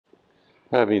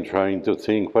I've been trying to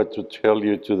think what to tell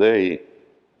you today.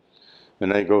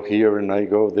 And I go here and I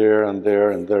go there and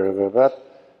there and there and that.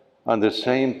 And the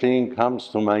same thing comes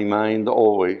to my mind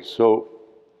always. So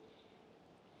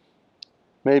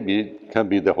maybe it can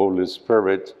be the Holy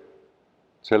Spirit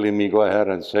telling me, go ahead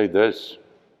and say this.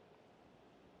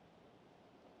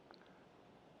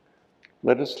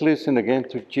 Let us listen again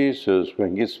to Jesus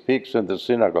when he speaks in the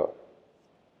synagogue.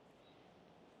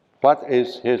 What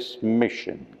is his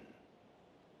mission?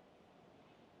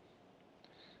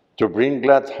 To bring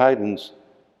glad tidings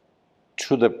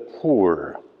to the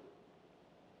poor.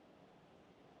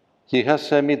 He has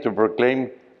sent me to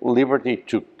proclaim liberty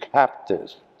to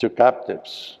captives,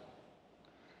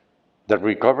 the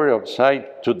recovery of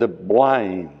sight to the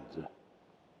blind,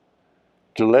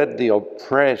 to let the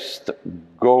oppressed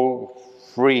go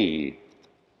free.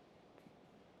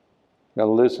 Now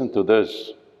listen to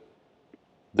this.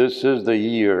 This is the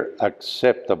year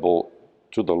acceptable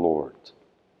to the Lord.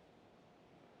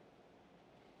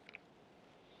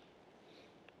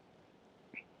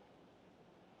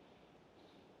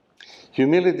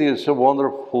 Humility is a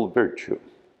wonderful virtue.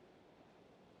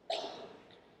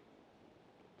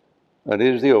 It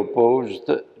is the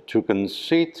opposed to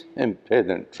conceit and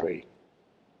pedantry.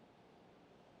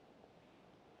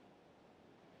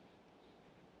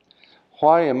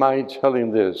 Why am I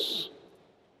telling this?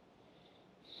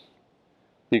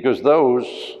 Because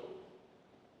those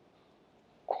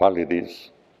qualities,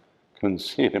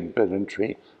 conceit and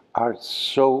pedantry, are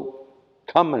so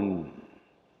common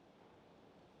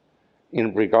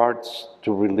in regards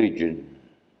to religion.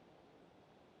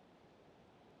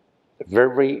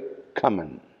 Very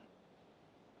common.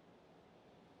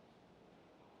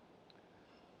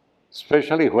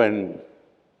 Especially when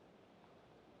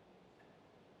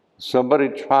somebody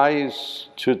tries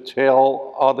to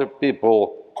tell other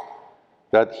people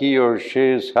that he or she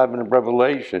is having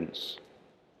revelations.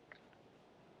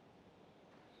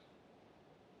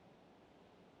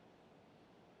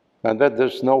 And that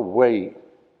there's no way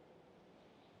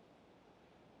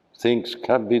things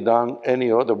can be done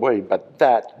any other way but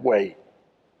that way.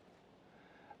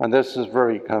 And this is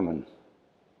very common.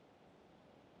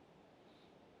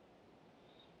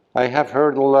 I have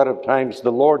heard a lot of times,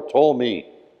 the Lord told me,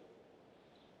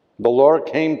 the Lord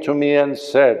came to me and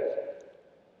said,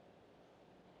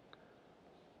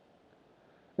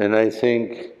 and I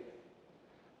think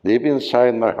deep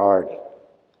inside my heart,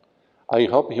 I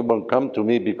hope he won't come to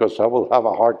me because I will have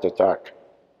a heart attack.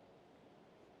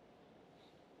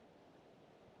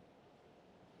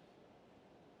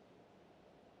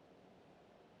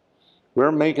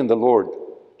 We're making the Lord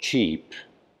cheap.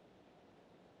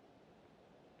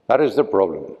 That is the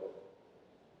problem.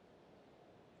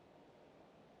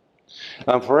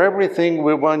 And for everything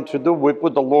we want to do, we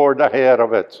put the Lord ahead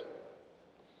of it.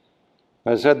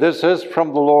 I said, this is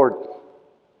from the Lord.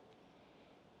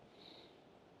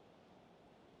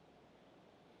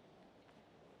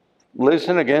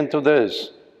 Listen again to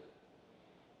this.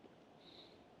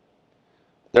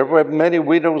 There were many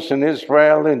widows in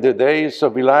Israel in the days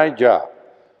of Elijah,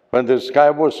 when the sky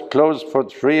was closed for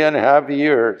 3.5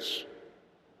 years.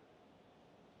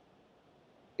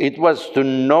 It was to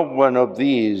no one of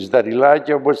these that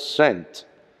Elijah was sent,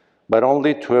 but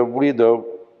only to a widow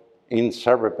in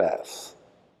Zarephath.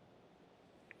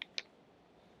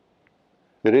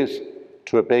 It is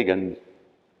to a pagan,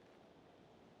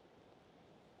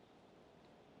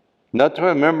 not to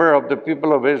a member of the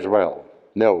people of Israel,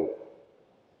 no.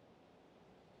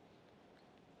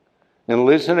 And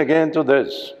listen again to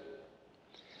this.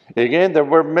 Again, there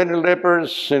were many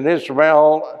lepers in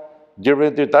Israel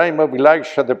during the time of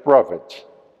Elisha the prophet.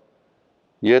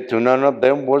 Yet none of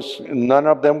them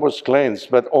was cleansed,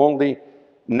 but only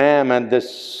Naaman the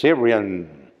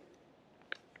Syrian.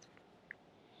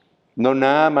 No,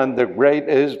 Naaman, the great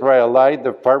Israelite,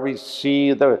 the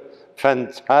Pharisee, the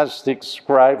fantastic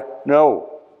scribe.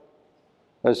 No,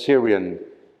 a Syrian,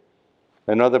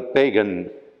 another pagan,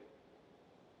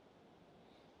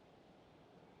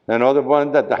 another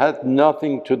one that had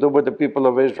nothing to do with the people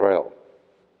of Israel.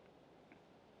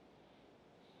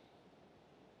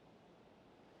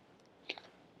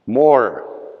 More.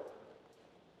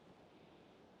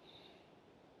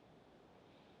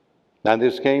 And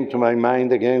this came to my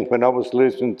mind again when I was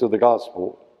listening to the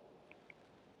gospel.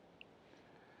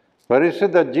 What is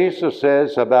it that Jesus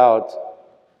says about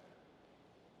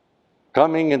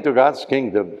coming into God's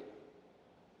kingdom?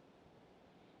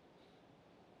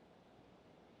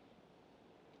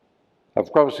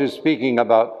 Of course, he's speaking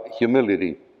about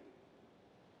humility.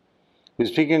 He's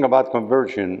speaking about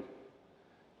conversion.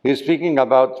 He's speaking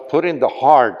about putting the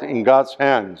heart in God's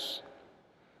hands,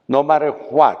 no matter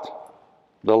what.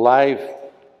 the life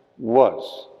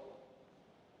was.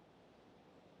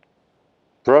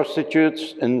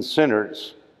 Prostitutes and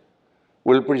sinners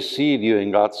will precede you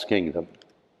in God's kingdom.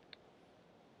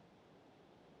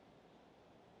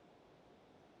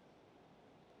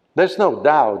 There's no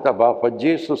doubt about what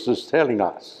Jesus is telling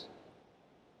us.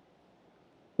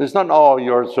 It's not, oh,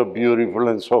 you're so beautiful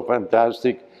and so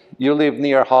fantastic. You live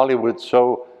near Hollywood,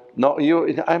 so no,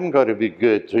 I'm going to be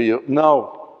good to you.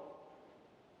 No.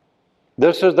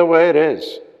 This is the way it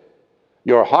is.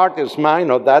 Your heart is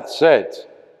mine, or that's it.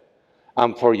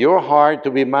 And for your heart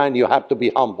to be mine, you have to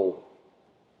be humble.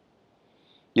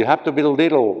 You have to be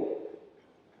little.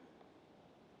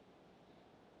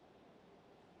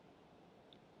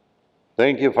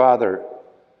 Thank you, Father,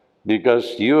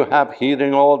 because you have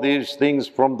hidden all these things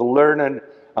from the learned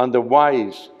and the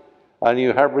wise, and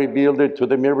you have revealed it to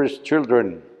the merest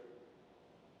children.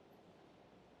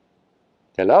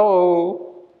 Hello?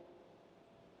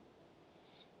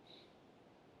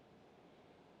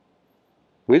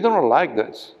 We don't like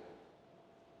this,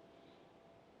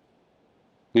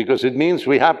 because it means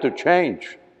we have to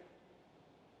change.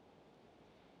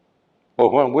 But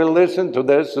when we listen to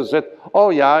this, we said, oh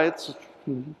yeah, it's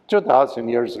 2,000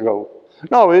 years ago.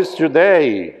 No, it's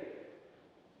today.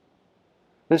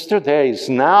 It's today. It's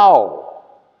now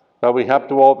that we have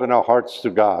to open our hearts to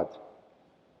God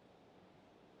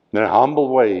in a humble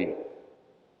way.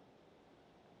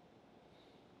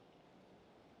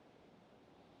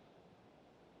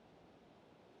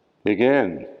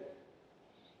 Again,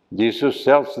 Jesus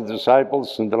tells the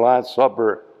disciples in the Last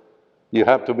Supper, you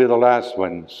have to be the last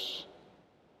ones.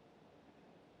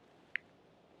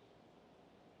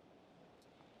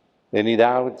 Any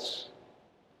doubts?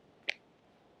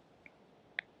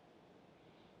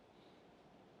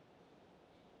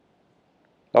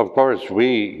 Of course,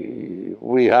 we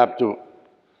have to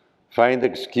find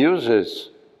excuses.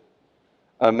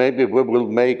 Maybe we will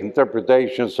make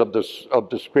interpretations of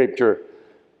the Scripture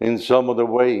in some other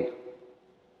way.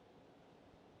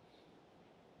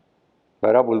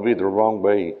 But that will be the wrong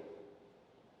way.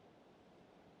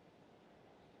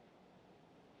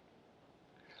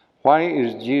 Why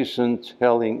is Jesus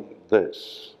telling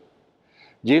this?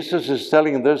 Jesus is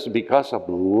telling this because of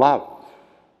love.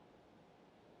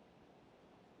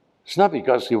 It's not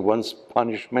because he wants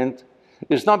punishment.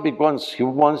 It's not because he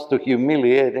wants to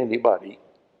humiliate anybody.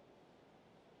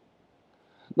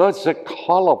 No, it's a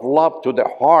call of love to the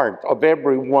heart of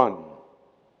everyone.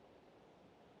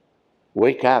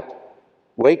 Wake up.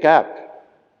 Wake up.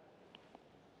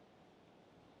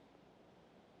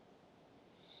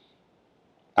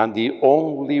 And the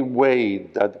only way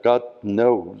that God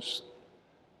knows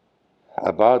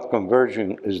about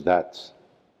conversion is that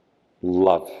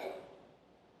love.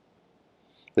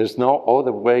 There's no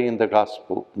other way in the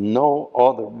gospel, no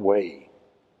other way.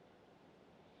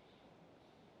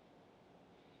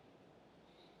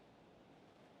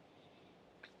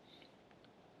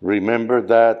 Remember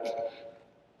that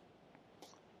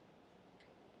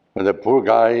when the poor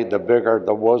guy, the beggar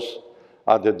that was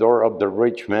at the door of the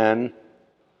rich man,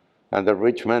 and the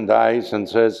rich man dies and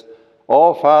says,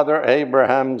 oh, Father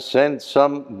Abraham, send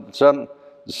somebody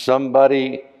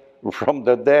from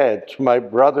the dead to my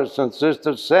brothers and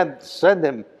sisters, send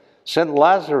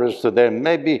Lazarus to them.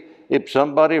 Maybe if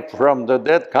somebody from the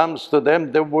dead comes to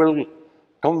them, they will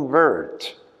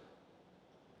convert.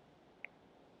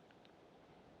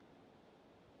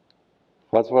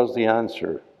 What was the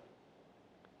answer?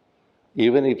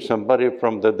 Even if somebody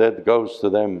from the dead goes to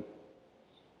them,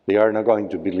 they are not going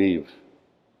to believe.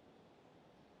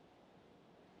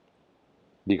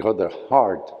 Because their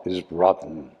heart is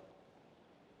rotten.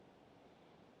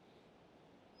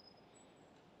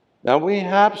 Now we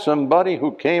have somebody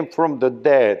who came from the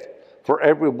dead for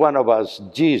every one of us,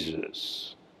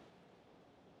 Jesus.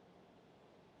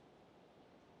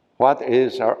 What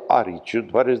is our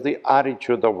attitude? What is the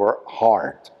attitude of our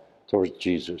heart towards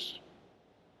Jesus?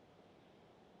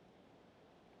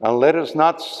 And let us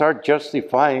not start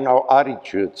justifying our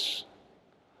attitudes.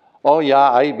 Oh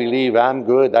yeah, I believe, I'm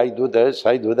good, I do this,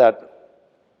 I do that.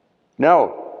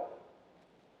 No.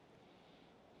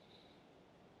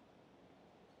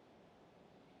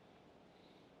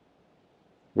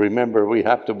 Remember, we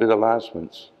have to be the last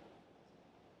ones.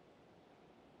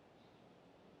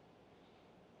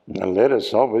 And let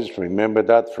us always remember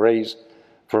that phrase.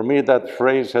 For me, that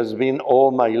phrase has been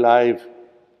all my life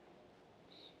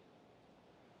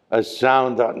a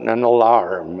sound, an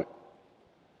alarm.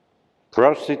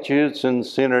 Prostitutes and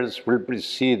sinners will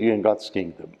precede you in God's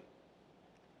kingdom.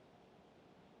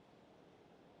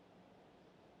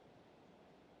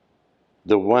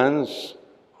 The ones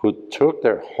who took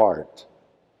their heart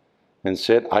and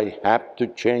said, I have to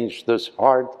change this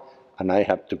heart and I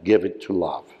have to give it to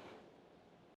love.